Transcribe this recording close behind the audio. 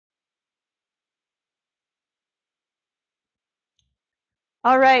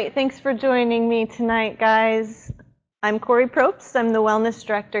All right, thanks for joining me tonight, guys. I'm Kori Propst. I'm the Wellness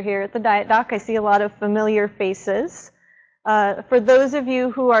Director here at the Diet Doc. I see a lot of familiar faces. For those of you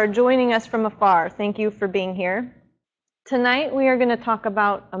who are joining us from afar, thank you for being here. Tonight we are going to talk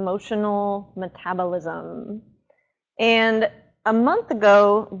about emotional metabolism. And a month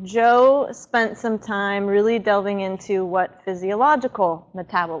ago, Joe spent some time really delving into what physiological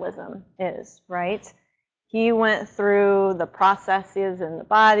metabolism is, right? He went through the processes in the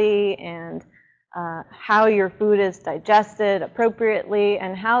body and how your food is digested appropriately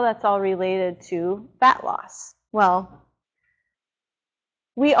and how that's all related to fat loss. Well,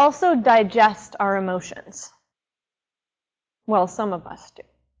 we also digest our emotions. Well, some of us do.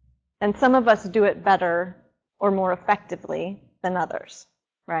 And some of us do it better or more effectively than others,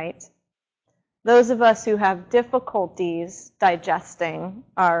 right? Those of us who have difficulties digesting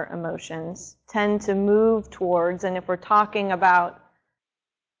our emotions tend to move towards, and if we're talking about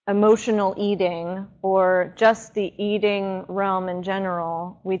emotional eating or just the eating realm in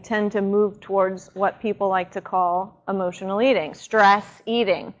general, we tend to move towards what people like to call emotional eating, stress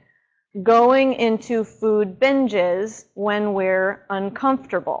eating, going into food binges when we're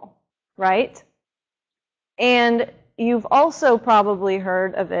uncomfortable, right? And you've also probably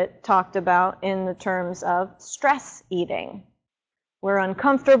heard of it talked about in the terms of stress eating. We're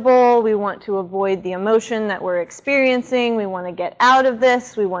uncomfortable, we want to avoid the emotion that we're experiencing, we want to get out of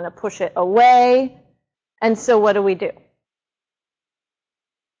this, we want to push it away, and so what do?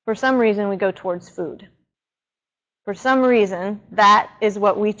 For some reason, we go towards food. For some reason, that is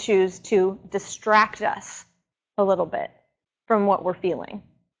what we choose to distract us a little bit from what we're feeling.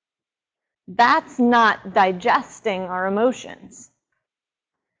 That's not digesting our emotions.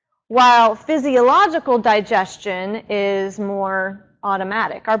 While physiological digestion is more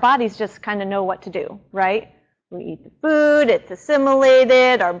automatic, our bodies just kind of know what to do, right? We eat the food, it's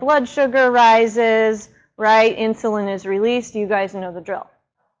assimilated, our blood sugar rises, right? Insulin is released, you guys know the drill.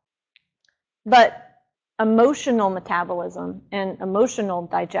 But emotional metabolism and emotional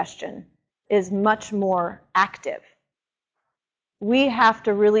digestion is much more active. We have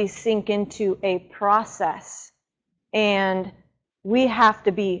to really sink into a process, and we have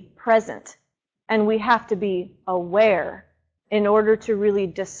to be present, and we have to be aware in order to really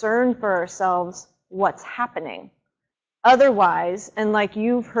discern for ourselves what's happening. Otherwise, and like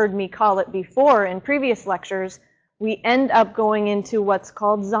you've heard me call it before in previous lectures, we end up going into what's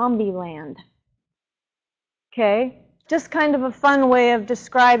called zombie land. Okay? Just kind of a fun way of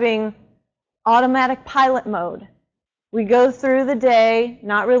describing automatic pilot mode. We go through the day,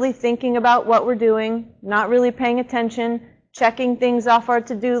 not really thinking about what we're doing, not really paying attention, checking things off our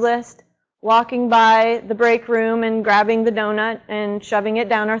to-do list, walking by the break room and grabbing the donut and shoving it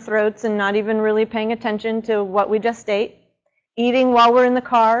down our throats and not even really paying attention to what we just ate, eating while we're in the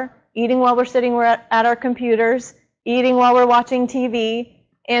car, eating while we're sitting at our computers, eating while we're watching TV,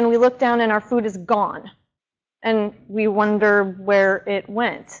 and we look down and our food is gone. And we wonder where it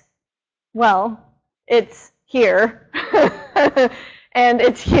went. Well, it's here, and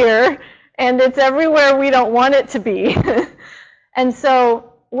it's here, and it's everywhere we don't want it to be. And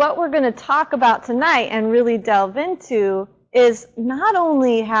so what we're going to talk about tonight and really delve into is not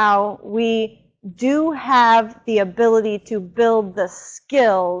only how we do have the ability to build the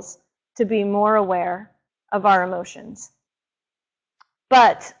skills to be more aware of our emotions,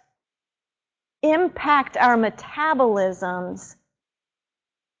 but impact our metabolisms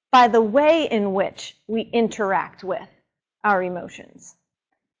by the way in which we interact with our emotions.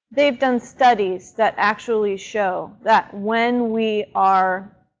 They've done studies that actually show that when we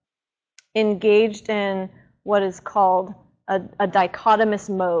are engaged in what is called a dichotomous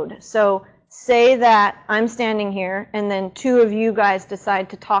mode, so say that I'm standing here and then two of you guys decide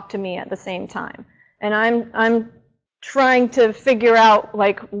to talk to me at the same time, and I'm trying to figure out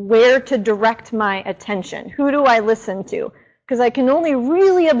like where to direct my attention. Who do I listen to? Because I can only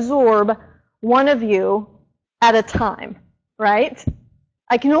really absorb one of you at a time, right?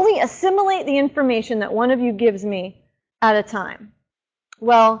 I can only assimilate the information that one of you gives me at a time.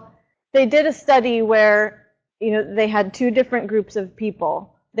 Well, they did a study where they had two different groups of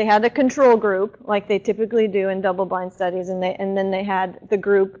people. They had a control group, like they typically do in double-blind studies, and then they had the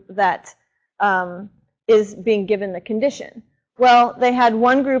group that is being given the condition. Well, they had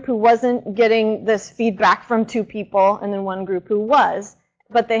one group who wasn't getting this feedback from two people, and then one group who was.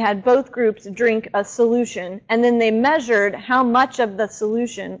 But they had both groups drink a solution, and then they measured how much of the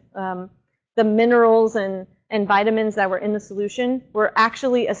solution, the minerals and vitamins that were in the solution, were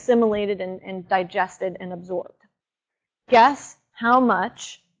actually assimilated and digested and absorbed. Guess how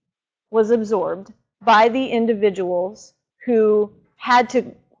much was absorbed by the individuals who had to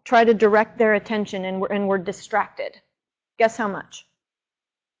try to direct their attention and were distracted? Guess how much?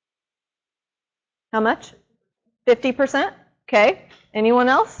 How much? 50%? Okay. Anyone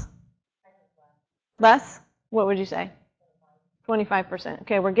else? Less? What would you say? 25%.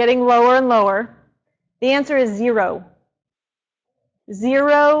 Okay, we're getting lower and lower. The answer is 0.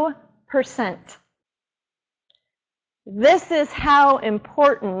 0%. This is how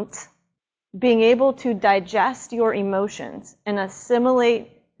important being able to digest your emotions and assimilate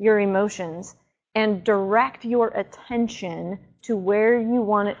your emotions and direct your attention to where you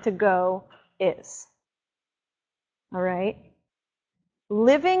want it to go is. All right?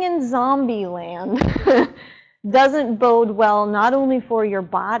 Living in zombie land doesn't bode well not only for your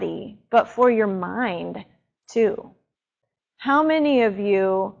body, but for your mind too. How many of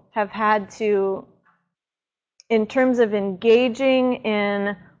you have had to, in terms of engaging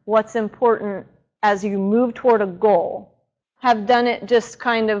in what's important as you move toward a goal, have done it just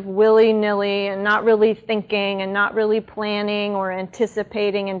kind of willy-nilly and not really thinking and not really planning or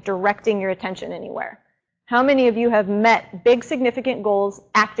anticipating and directing your attention anywhere? How many of you have met big significant goals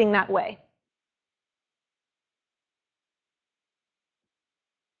acting that way?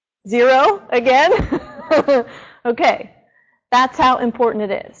 0 again? Okay, that's how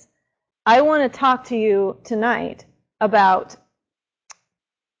important it is. I want to talk to you tonight about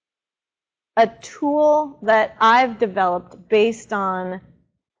a tool that I've developed based on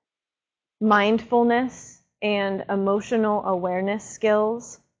mindfulness and emotional awareness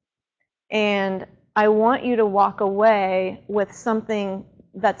skills. And I want you to walk away with something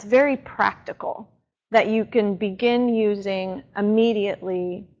that's very practical that you can begin using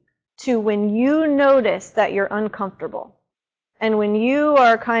immediately to when you notice that you're uncomfortable and when you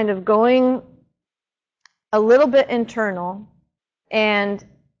are kind of going a little bit internal and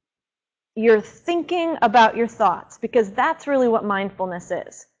you're thinking about your thoughts, because that's really what mindfulness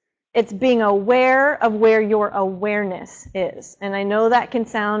is. It's being aware of where your awareness is. And I know that can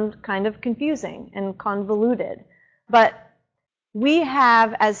sound kind of confusing and convoluted, but we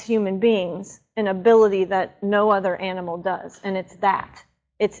have, as human beings, an ability that no other animal does, and it's that.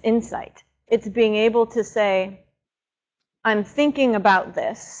 It's insight. It's being able to say, I'm thinking about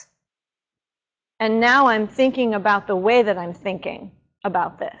this, and now I'm thinking about the way that I'm thinking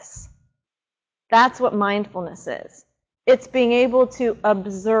about this. That's what mindfulness is. It's being able to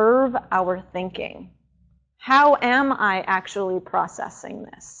observe our thinking. How am I actually processing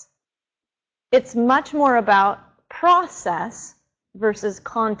this? It's much more about process versus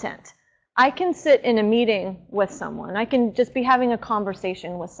content. I can sit in a meeting with someone. I can just be having a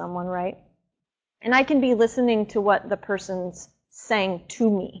conversation with someone, right? And I can be listening to what the person's saying to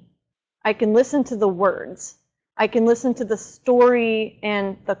me. I can listen to the words. I can listen to the story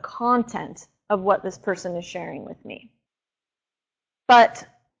and the content of what this person is sharing with me. But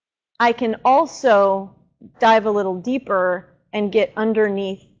I can also dive a little deeper and get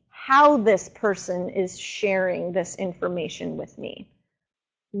underneath how this person is sharing this information with me.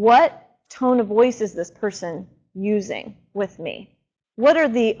 What tone of voice is this person using with me? What are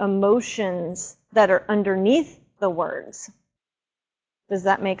the emotions that are underneath the words? Does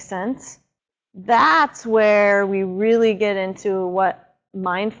that make sense? That's where we really get into what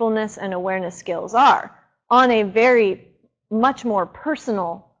mindfulness and awareness skills are on a very much more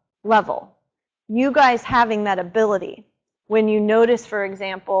personal level. You guys having that ability, when you notice, for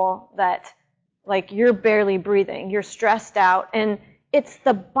example, that like you're barely breathing, you're stressed out, and it's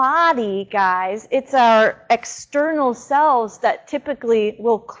the body, guys, it's our external selves that typically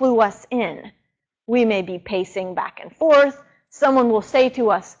will clue us in. We may be pacing back and forth. Someone will say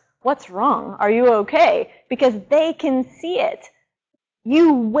to us, "What's wrong? Are you okay?" Because they can see it.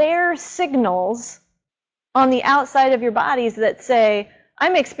 You wear signals on the outside of your bodies that say,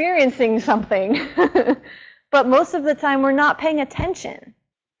 I'm experiencing something. But most of the time, we're not paying attention.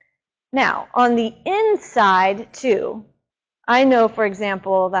 Now, on the inside, too, I know, for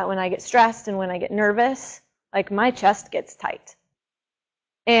example, that when I get stressed and when I get nervous, like my chest gets tight.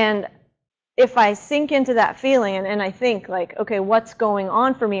 And if I sink into that feeling and I think like, okay, what's going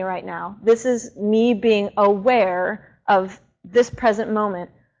on for me right now? This is me being aware of this present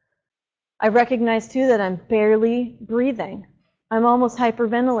moment. I recognize too that I'm barely breathing. I'm almost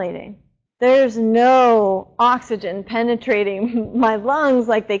hyperventilating. There's no oxygen penetrating my lungs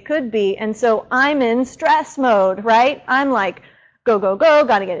like they could be, and so I'm in stress mode, right? I'm like, go, go, go,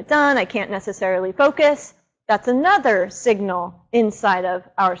 gotta get it done. I can't necessarily focus. That's another signal inside of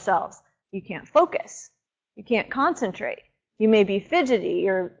ourselves. You can't focus. You can't concentrate. You may be fidgety,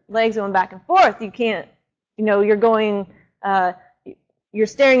 your legs going back and forth. You can't, you're going, you're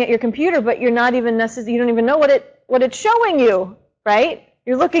staring at your computer, but you're not even necessarily, you don't even know what it's showing you. right?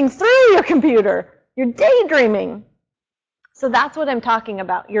 You're looking through your computer. You're daydreaming. So that's what I'm talking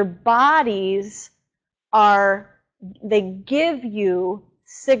about. Your bodies they give you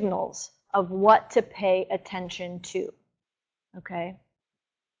signals of what to pay attention to, okay?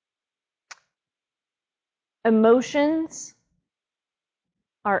 Emotions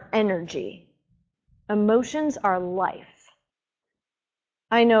are energy. Emotions are life.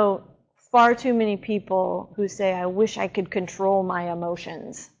 I know far too many people who say, I wish I could control my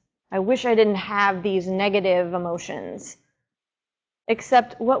emotions. I wish I didn't have these negative emotions.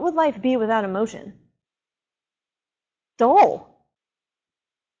 Except, what would life be without emotion? Dull.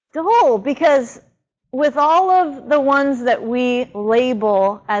 Dull, because with all of the ones that we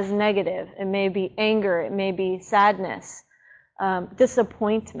label as negative, it may be anger, it may be sadness,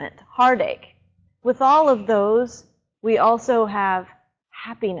 disappointment, heartache. With all of those, we also have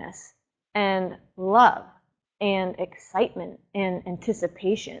happiness and love and excitement and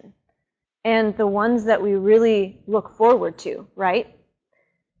anticipation, and the ones that we really look forward to, right?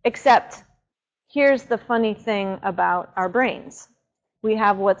 Except, here's the funny thing about our brains. We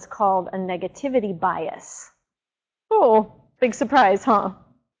have what's called a negativity bias. Oh, big surprise, huh?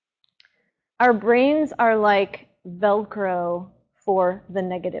 Our brains are like Velcro for the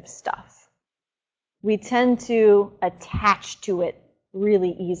negative stuff. We tend to attach to it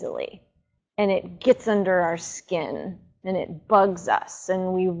really easily, and it gets under our skin, and it bugs us,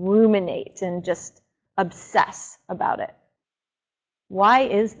 and we ruminate and just obsess about it. Why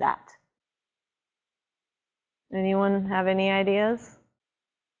is that? Anyone have any ideas?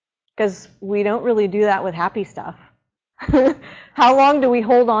 Because we don't really do that with happy stuff. How long do we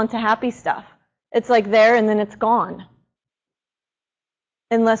hold on to happy stuff? It's like there and then it's gone.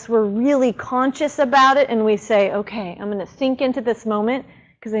 Unless we're really conscious about it and we say, okay, I'm going to sink into this moment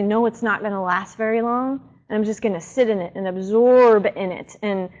because I know it's not going to last very long, and I'm just going to sit in it and absorb in it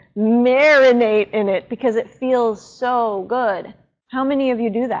and marinate in it because it feels so good. How many of you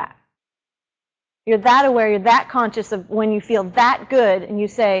do that? You're that aware, you're that conscious of when you feel that good, and you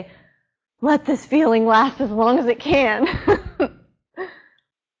say, let this feeling last as long as it can.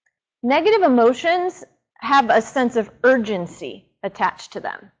 Negative emotions have a sense of urgency attached to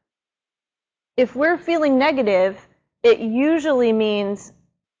them. If we're feeling negative, it usually means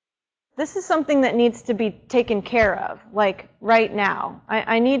this is something that needs to be taken care of, like right now.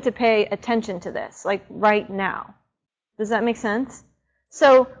 I need to pay attention to this, like right now. Does that make sense?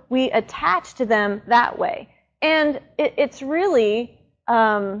 So we attach to them that way. And it's really,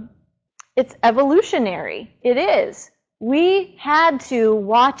 it's evolutionary. It is. We had to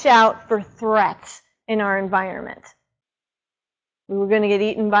watch out for threats in our environment. We were going to get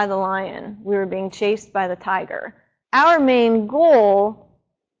eaten by the lion. We were being chased by the tiger. Our main goal,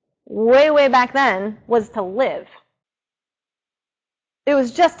 way, way back then, was to live. It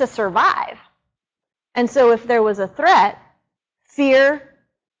was just to survive. And so if there was a threat, fear,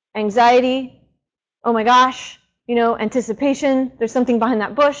 anxiety, oh my gosh, anticipation, there's something behind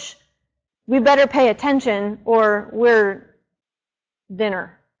that bush, we better pay attention or we're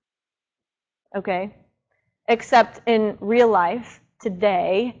dinner. Okay? Except in real life,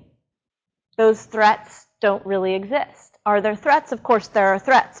 today, those threats don't really exist. Are there threats? Of course there are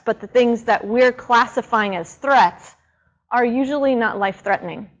threats, but the things that we're classifying as threats are usually not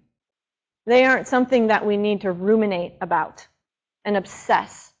life-threatening. They aren't something that we need to ruminate about and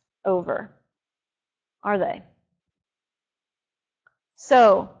obsess over, are they?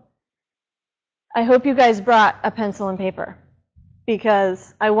 So, I hope you guys brought a pencil and paper,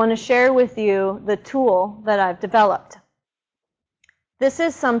 because I want to share with you the tool that I've developed. This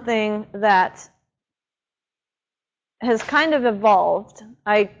is something that has kind of evolved.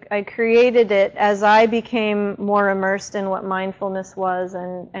 I created it as I became more immersed in what mindfulness was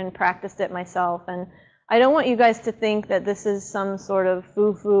and practiced it myself. And I don't want you guys to think that this is some sort of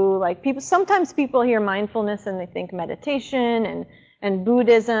foo-foo, like sometimes people hear mindfulness and they think meditation and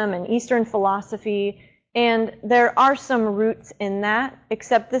Buddhism and Eastern philosophy, and there are some roots in that,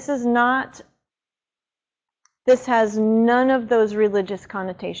 except this has none of those religious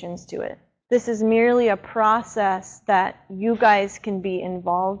connotations to it. This is merely a process that you guys can be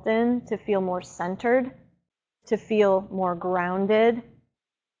involved in to feel more centered, to feel more grounded,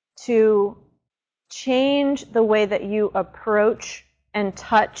 to change the way that you approach and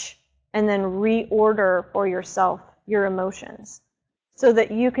touch and then reorder for yourself your emotions so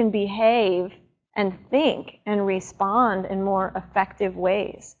that you can behave and think and respond in more effective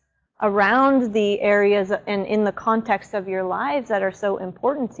ways around the areas and in the context of your lives that are so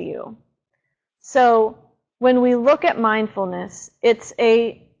important to you. So when we look at mindfulness, it's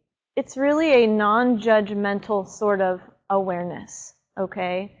really a non-judgmental sort of awareness,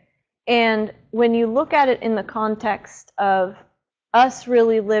 okay? And when you look at it in the context of us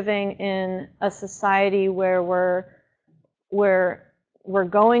really living in a society where we're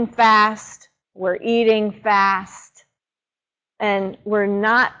going fast, we're eating fast, and we're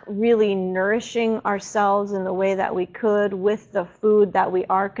not really nourishing ourselves in the way that we could with the food that we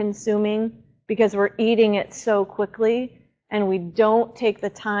are consuming because we're eating it so quickly and we don't take the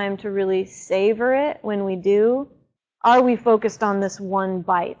time to really savor it when we do, are we focused on this one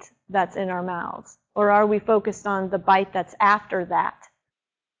bite that's in our mouths? Or are we focused on the bite that's after that?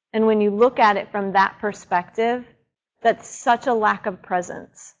 And when you look at it from that perspective, that's such a lack of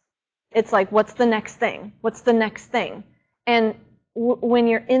presence. It's like, what's the next thing? What's the next thing? And when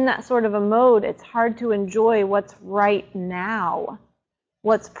you're in that sort of a mode, it's hard to enjoy what's right now,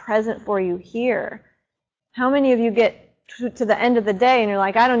 what's present for you here. How many of you get to the end of the day and you're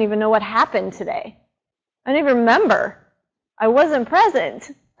like, I don't even know what happened today. I don't even remember. I wasn't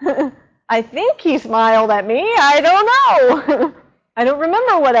present. I think he smiled at me. I don't know. I don't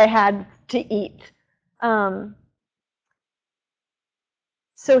remember what I had to eat.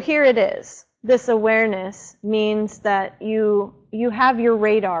 So here it is. This awareness means that you have your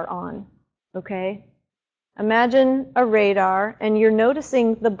radar on, okay? Imagine a radar and you're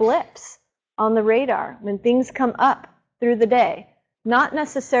noticing the blips on the radar when things come up through the day. Not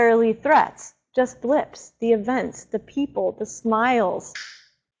necessarily threats, just blips, the events, the people, the smiles,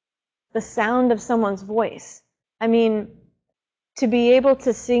 the sound of someone's voice. I mean, to be able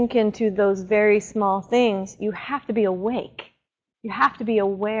to sink into those very small things, you have to be awake. You have to be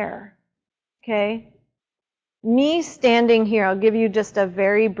aware, okay? Me standing here, I'll give you just a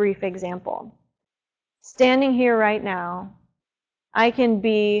very brief example. Standing here right now, I can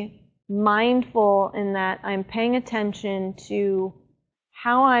be mindful in that I'm paying attention to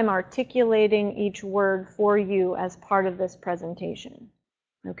how I'm articulating each word for you as part of this presentation,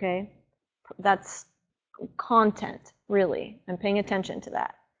 okay? That's content, really. I'm paying attention to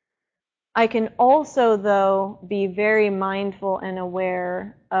that. I can also, though, be very mindful and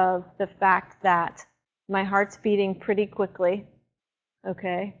aware of the fact that my heart's beating pretty quickly,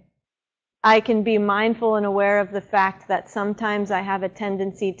 okay? I can be mindful and aware of the fact that sometimes I have a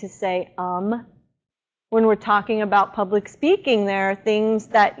tendency to say, When we're talking about public speaking, there are things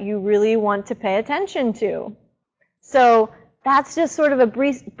that you really want to pay attention to. So that's just sort of a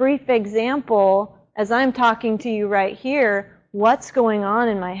brief example, as I'm talking to you right here, what's going on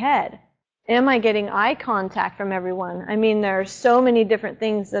in my head. Am I getting eye contact from everyone? I mean, there are so many different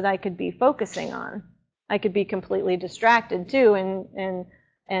things that I could be focusing on. I could be completely distracted too,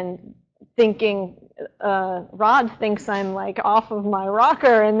 and thinking Rod thinks I'm like off of my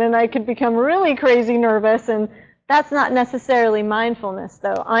rocker, and then I could become really crazy nervous, and that's not necessarily mindfulness,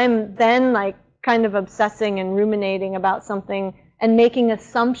 though. I'm then like kind of obsessing and ruminating about something and making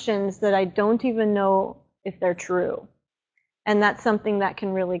assumptions that I don't even know if they're true. And that's something that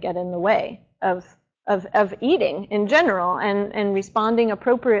can really get in the way of eating in general and responding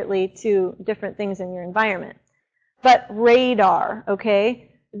appropriately to different things in your environment. But radar,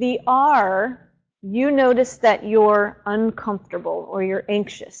 okay? The R, you notice that you're uncomfortable or you're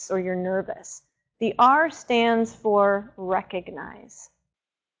anxious or you're nervous. The R stands for recognize.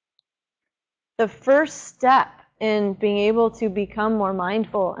 The first step in being able to become more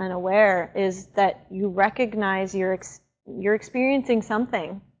mindful and aware is that you recognize you're experiencing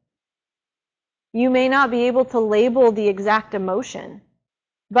something. You may not be able to label the exact emotion,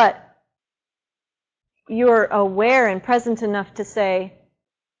 but you're aware and present enough to say,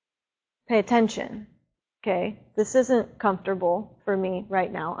 pay attention, okay? This isn't comfortable for me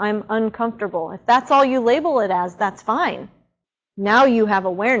right now. I'm uncomfortable. If that's all you label it as, that's fine. Now you have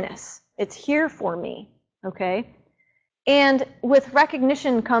awareness. It's here for me, okay? And with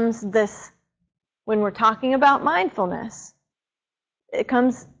recognition comes this, when we're talking about mindfulness, it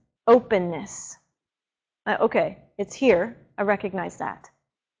comes openness. Okay, it's here. I recognize that.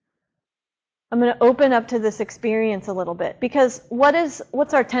 I'm going to open up to this experience a little bit, because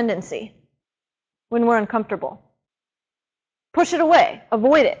what's our tendency when we're uncomfortable? Push it away,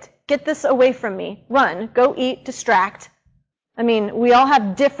 avoid it, get this away from me, run, go eat, distract. I mean, we all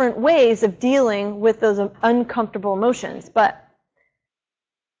have different ways of dealing with those uncomfortable emotions, but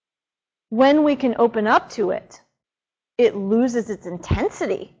when we can open up to it, it loses its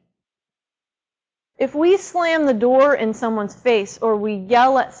intensity. If we slam the door in someone's face or we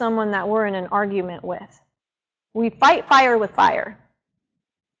yell at someone that we're in an argument with, we fight fire with fire,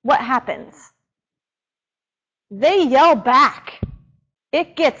 what happens? They yell back.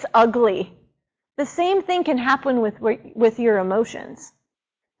 It gets ugly. The same thing can happen with your emotions.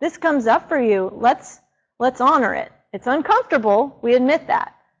 This comes up for you. Let's honor it. It's uncomfortable. We admit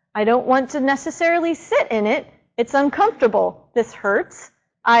that. I don't want to necessarily sit in it. It's uncomfortable. This hurts.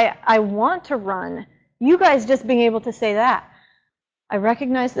 I want to run. You guys just being able to say that. I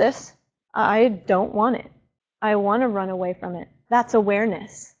recognize this. I don't want it. I want to run away from it. That's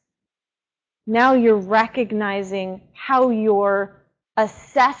awareness. Now you're recognizing how you're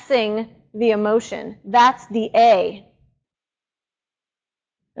assessing the emotion. That's the A.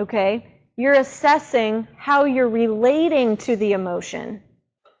 Okay? You're assessing how you're relating to the emotion.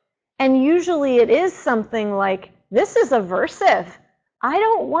 And usually it is something like, this is aversive. I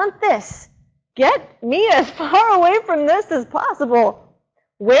don't want this. Get me as far away from this as possible.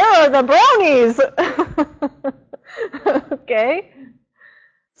 Where are the brownies? Okay?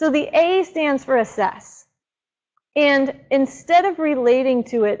 So the A stands for assess. And instead of relating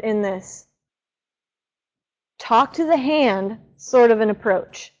to it in this talk to the hand sort of an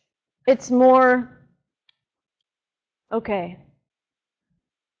approach, it's more, okay,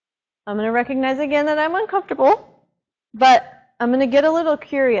 I'm going to recognize again that I'm uncomfortable, but I'm going to get a little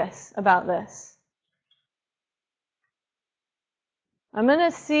curious about this. I'm going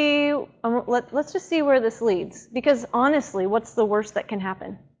to see, let's just see where this leads. Because honestly, what's the worst that can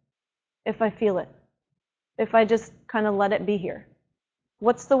happen if I feel it? If I just kind of let it be here?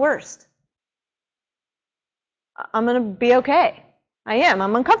 What's the worst? I'm going to be okay. I am.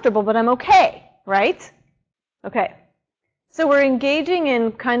 I'm uncomfortable, but I'm okay, right? Okay. So we're engaging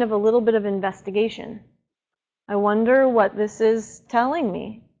in kind of a little bit of investigation. I wonder what this is telling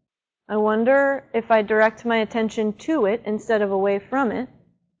me. I wonder if I direct my attention to it instead of away from it,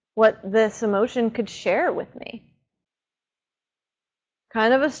 what this emotion could share with me.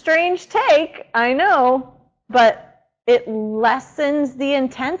 Kind of a strange take, I know, but it lessens the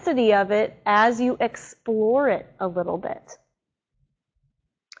intensity of it as you explore it a little bit.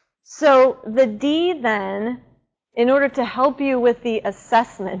 So the D then, in order to help you with the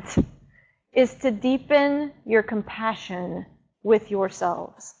assessment, is to deepen your compassion with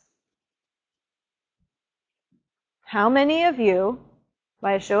yourselves. How many of you,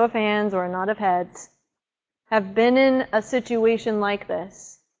 by a show of hands or a nod of heads, have been in a situation like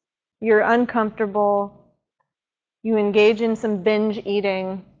this? You're uncomfortable, you engage in some binge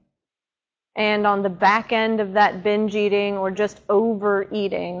eating, and on the back end of that binge eating or just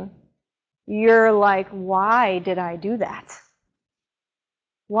overeating, you're like, why did I do that?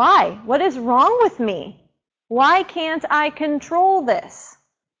 Why? What is wrong with me? Why can't I control this?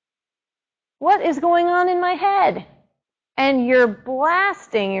 What is going on in my head? And you're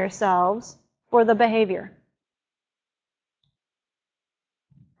blasting yourselves for the behavior.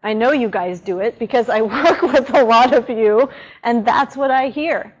 I know you guys do it because I work with a lot of you, and that's what I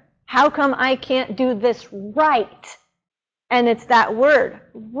hear. How come I can't do this right? And it's that word,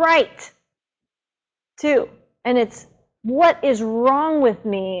 right, too. And it's, what is wrong with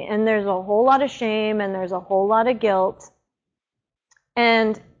me? And there's a whole lot of shame and there's a whole lot of guilt.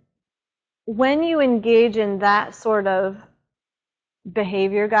 And when you engage in that sort of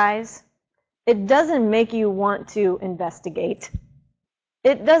behavior, guys, it doesn't make you want to investigate.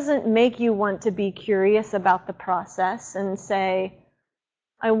 It doesn't make you want to be curious about the process and say,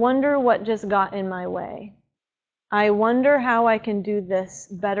 I wonder what just got in my way. I wonder how I can do this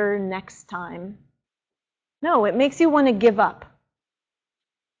better next time. No, it makes you want to give up.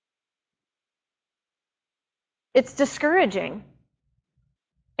 It's discouraging.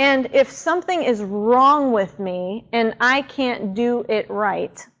 And if something is wrong with me and I can't do it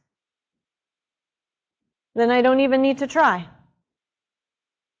right, then I don't even need to try.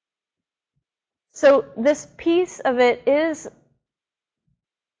 So this piece of it is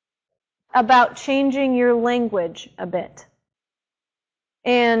about changing your language a bit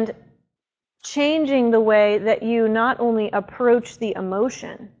and changing the way that you not only approach the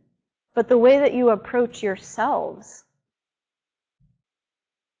emotion, but the way that you approach yourselves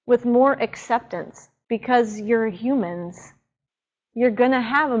with more acceptance, because you're humans. You're going to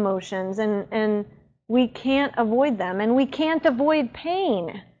have emotions, and we can't avoid them, and we can't avoid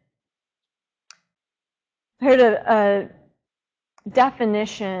pain. I heard a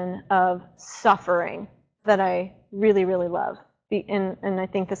definition of suffering that I really, really love. And I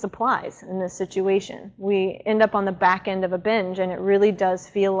think this applies in this situation. We end up on the back end of a binge, and it really does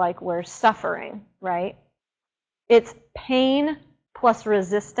feel like we're suffering, right? It's pain plus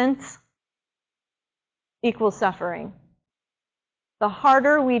resistance equals suffering. The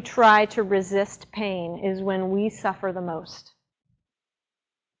harder we try to resist pain is when we suffer the most.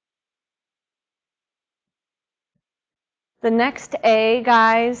 The next A,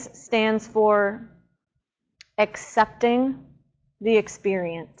 guys, stands for accepting the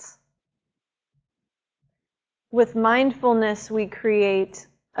experience. with mindfulness, we create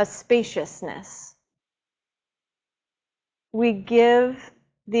a spaciousness. We give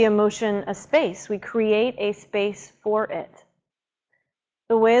the emotion a space. We create a space for it.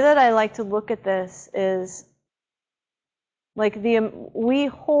 The way that I like to look at this is like we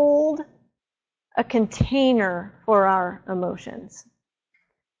hold a container for our emotions.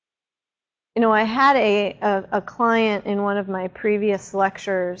 You know, I had a client in one of my previous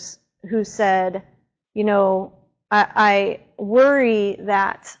lectures who said, you know, I worry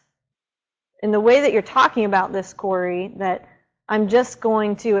that in the way that you're talking about this, Kori, that I'm just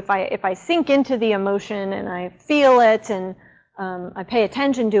going to, if I sink into the emotion and I feel it and I pay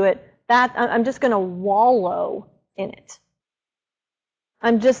attention to it, that I'm just going to wallow in it.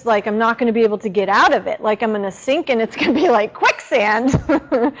 I'm just like, I'm not going to be able to get out of it. Like I'm going to sink and it's going to be like quicksand.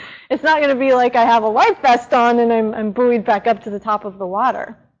 It's not going to be like I have a life vest on and I'm buoyed back up to the top of the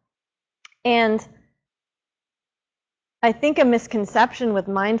water. And I think a misconception with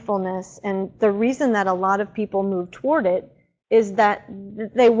mindfulness, and the reason that a lot of people move toward it, is that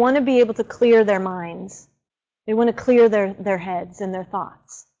they want to be able to clear their minds. They want to clear their heads and their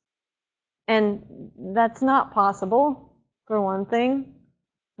thoughts. And that's not possible, for one thing.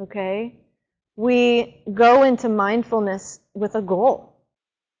 Okay? We go into mindfulness with a goal.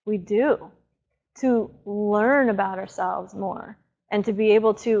 We do. To learn about ourselves more and to be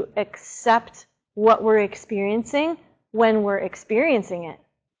able to accept what we're experiencing when we're experiencing it,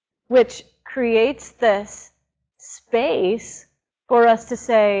 which creates this space for us to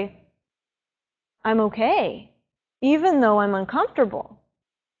say, I'm okay, even though I'm uncomfortable.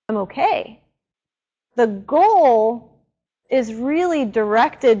 I'm okay. The goal is really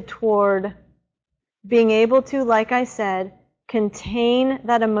directed toward being able to, like I said, contain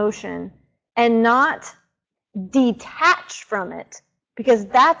that emotion and not detach from it, because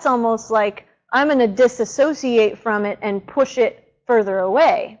that's almost like I'm going to disassociate from it and push it further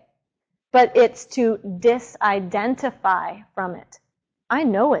away. But it's to disidentify from it. I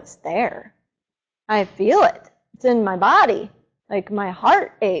know it's there. I feel it. It's in my body. Like my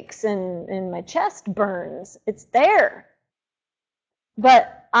heart aches and my chest burns. It's there.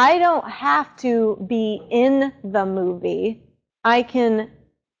 But I don't have to be in the movie. I can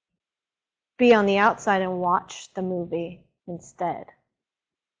be on the outside and watch the movie instead.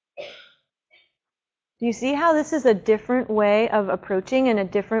 Do you see how this is a different way of approaching and a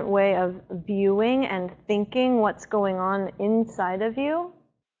different way of viewing and thinking what's going on inside of you?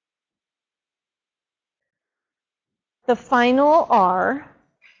 The final R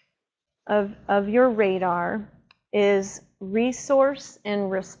of your radar is resource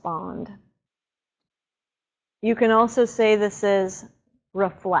and respond. You can also say this is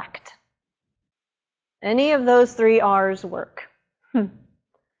reflect. Any of those three R's work.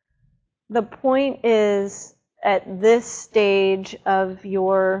 The point is, at this stage of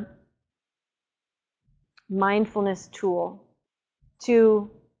your mindfulness tool, to,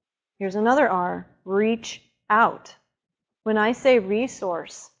 here's another R, reach out. When I say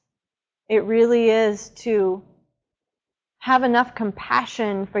resource, it really is to have enough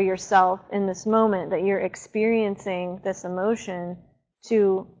compassion for yourself in this moment that you're experiencing this emotion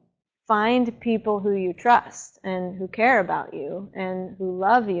to find people who you trust and who care about you and who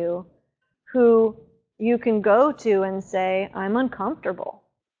love you, who you can go to and say, I'm uncomfortable.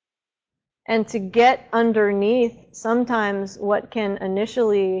 And to get underneath sometimes what can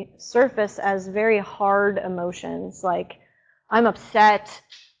initially surface as very hard emotions, like I'm upset,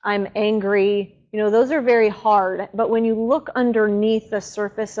 I'm angry, you know, those are very hard. But when you look underneath the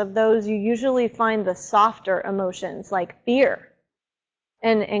surface of those, you usually find the softer emotions like fear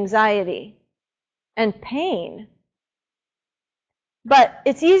and anxiety and pain. But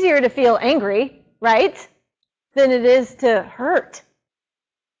it's easier to feel angry, right, than it is to hurt.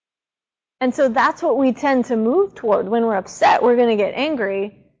 And so that's what we tend to move toward. When we're upset, we're going to get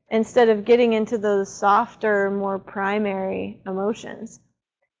angry instead of getting into those softer, more primary emotions.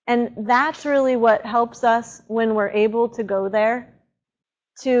 And that's really what helps us when we're able to go there,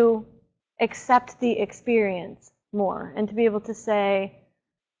 to accept the experience more and to be able to say,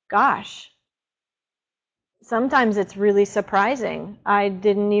 gosh, sometimes it's really surprising. I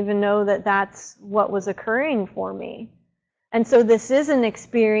didn't even know that that's what was occurring for me. And so this is an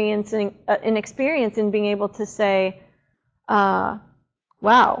experience in being able to say,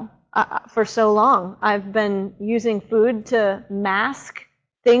 wow, for so long I've been using food to mask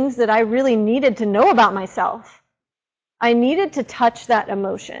things that I really needed to know about myself. I needed to touch that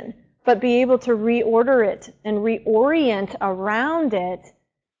emotion, but be able to reorder it and reorient around it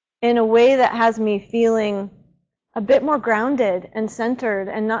in a way that has me feeling a bit more grounded and centered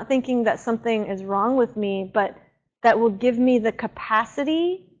and not thinking that something is wrong with me, but that will give me the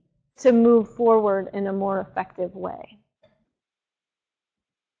capacity to move forward in a more effective way.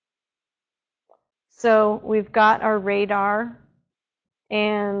 So we've got our radar,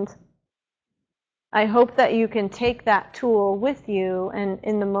 and I hope that you can take that tool with you, and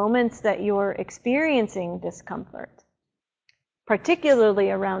in the moments that you're experiencing discomfort,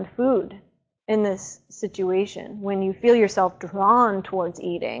 particularly around food in this situation, when you feel yourself drawn towards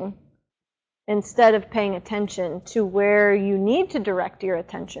eating, instead of paying attention to where you need to direct your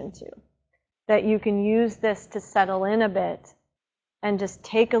attention to, that you can use this to settle in a bit and just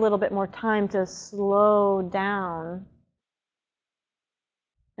take a little bit more time to slow down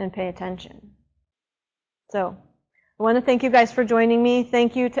and pay attention. So I want to thank you guys for joining me.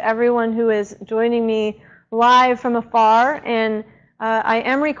 Thank you to everyone who is joining me live from afar. And I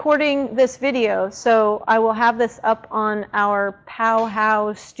am recording this video, so I will have this up on our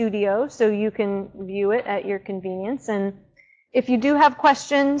Powwow studio so you can view it at your convenience. And if you do have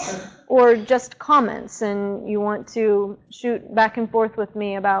questions or just comments and you want to shoot back and forth with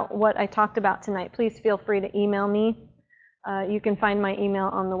me about what I talked about tonight, please feel free to email me. You can find my email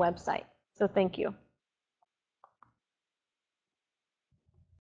on the website. So thank you.